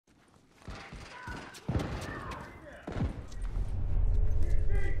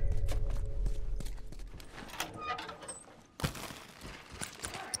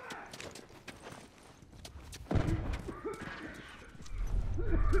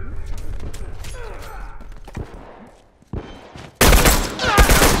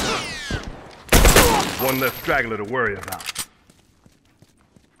One less straggler to worry about.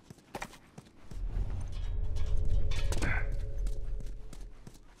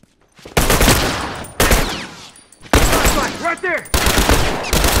 Right there!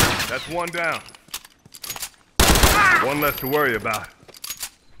 That's one down. One less to worry about.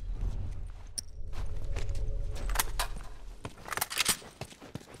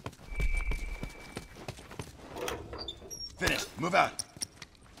 Finished. Move out.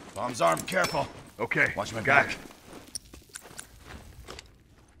 Bomb's armed. Careful. Okay, Watch my got back.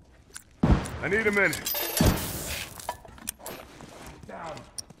 it. I need a minute. Down.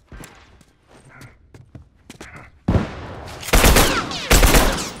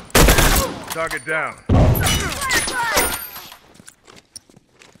 Target down.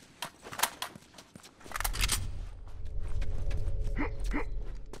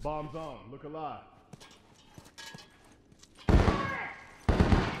 Bombs on. Look alive.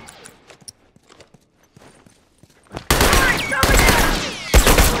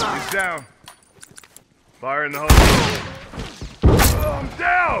 He's down. Fire in the hole. Oh, I'm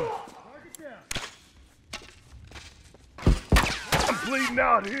down! I'm bleeding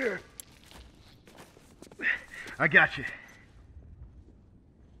out here. I got you.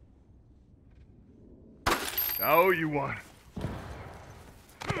 I owe you one.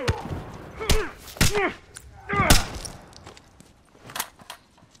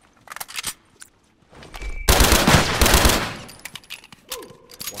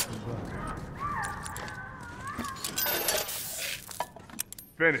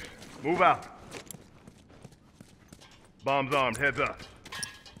 Finish. Move out. Bombs armed. Heads up.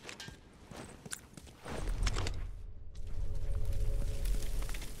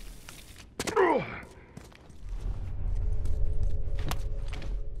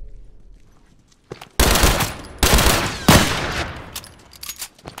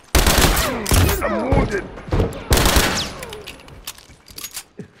 I'm wounded.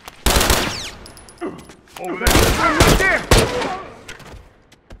 Over there. Right there!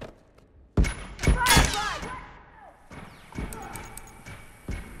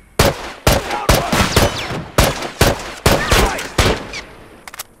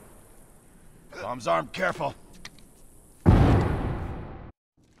 Bomb's armed. Careful.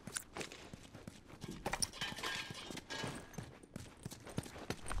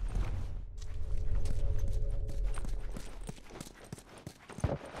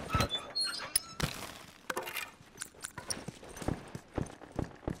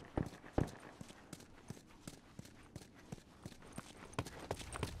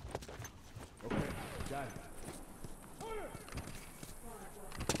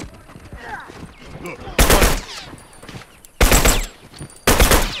 Look.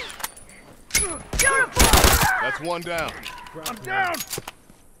 That's one down. I'm down.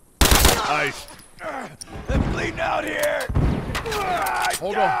 Ice. I'm bleeding out here.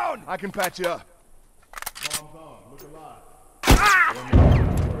 Hold down. on. I can patch you up. Bombs on. Look alive.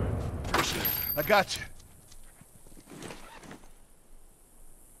 I got you.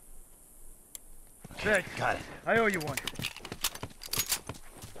 Thanks. Got it. I owe you one.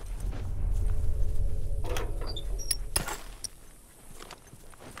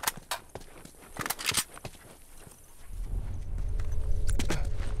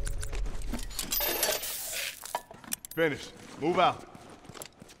 Finished. Move out.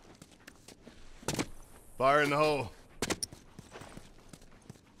 Fire in the hole.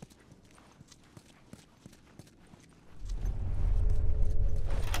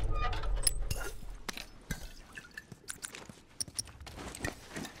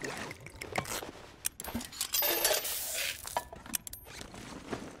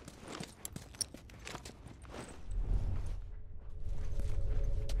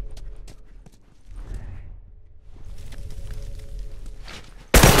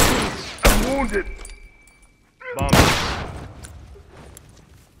 Wounded. Bomb.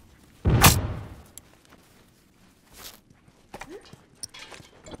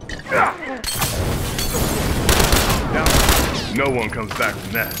 Down. No one comes back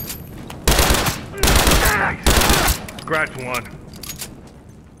from that. Scratch one.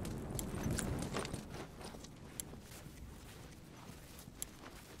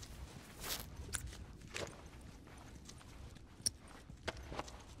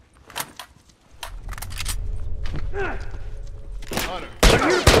 Hunter,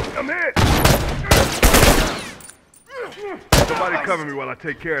 I'm hit! Somebody cover me while I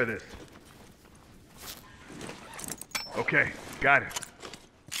take care of this. Okay, got it.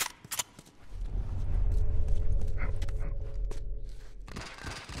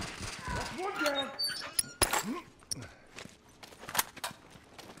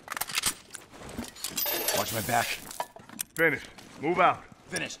 Watch my back. Finished. Move out.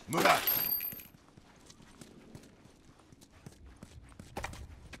 Finished. Move out.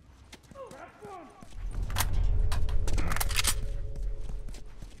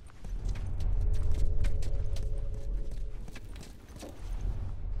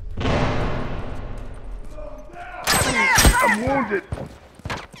 I'm wounded.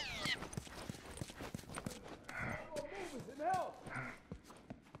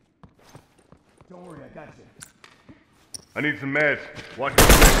 Don't worry, I got you. I need some meds. Watch your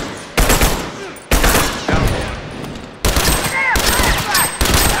back. Down one.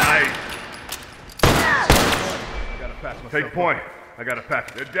 Nice. Gotta patch myself. Take point. I got a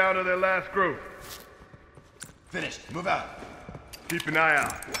patch. They're down to their last group. Finished. Move out. Keep an eye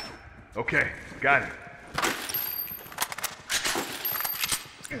out. Okay, got it.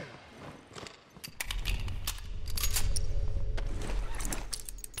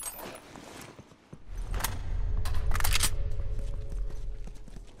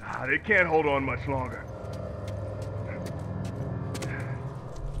 They can't hold on much longer.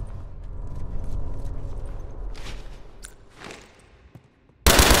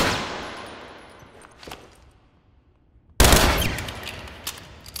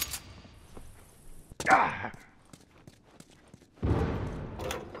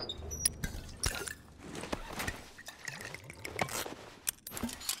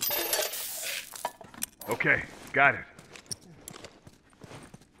 Okay, got it.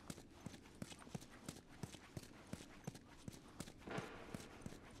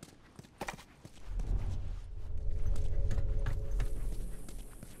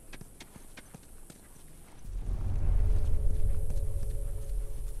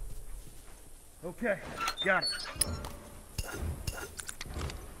 Okay, got it.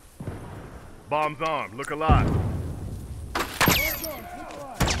 Bomb's armed. Look alive.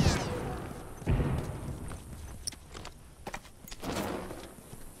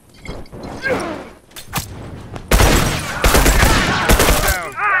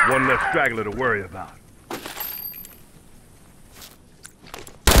 Down. One less straggler to worry about.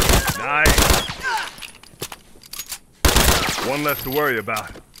 Nice. One less to worry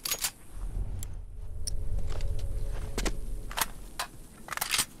about.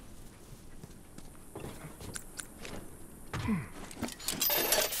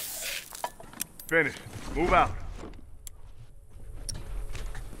 Finished. Move out.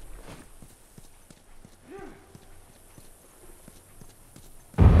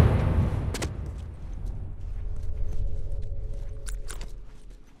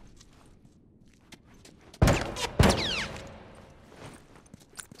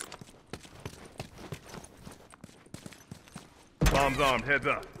 Bomb's armed. Heads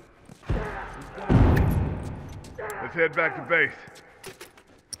up. Let's head back to base.